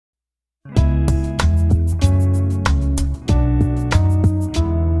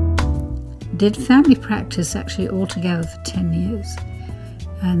did family practice actually altogether for 10 years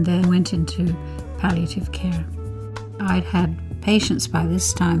and then went into palliative care. I'd had patients by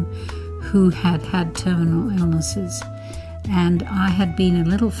this time who had had terminal illnesses, and I had been a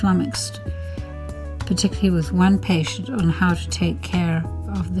little flummoxed, particularly with one patient, on how to take care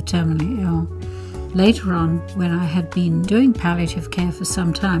of the terminally ill. Later on, when I had been doing palliative care for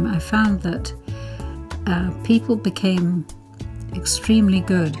some time, I found that people became extremely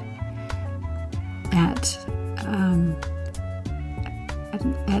good at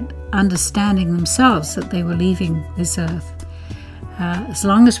understanding themselves that they were leaving this earth. As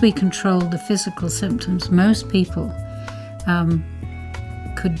long as we controlled the physical symptoms, most people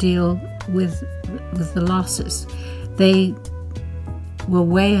could deal with the losses. They were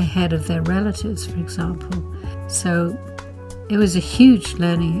way ahead of their relatives, for example. So it was a huge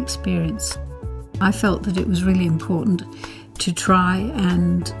learning experience. I felt that it was really important to try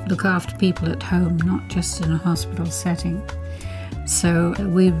and look after people at home, not just in a hospital setting. So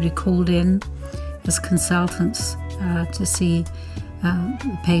we would be called in as consultants to see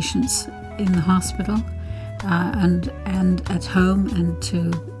the patients in the hospital and at home, and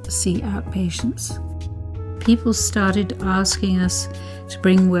to see outpatients. People started asking us to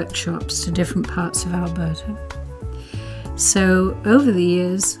bring workshops to different parts of Alberta. So over the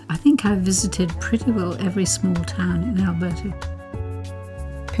years, I think I visited pretty well every small town in Alberta.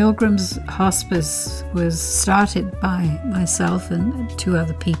 Pilgrim's Hospice was started by myself and 2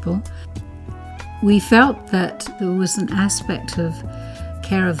 other people. We felt that there was an aspect of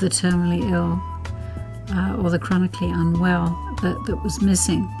care of the terminally ill or the chronically unwell that was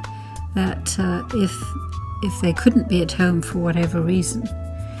missing, that if they couldn't be at home for whatever reason,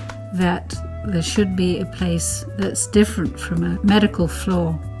 that there should be a place that's different from a medical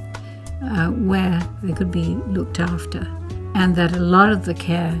floor where they could be looked after, and that a lot of the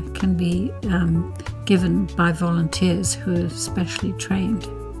care can be given by volunteers who are specially trained.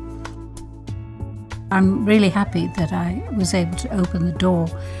 I'm really happy that I was able to open the door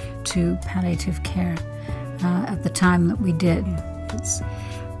to palliative care at the time that we did. It's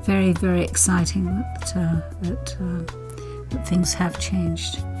very, very exciting that things have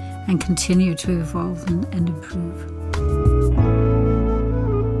changed and continue to evolve and improve.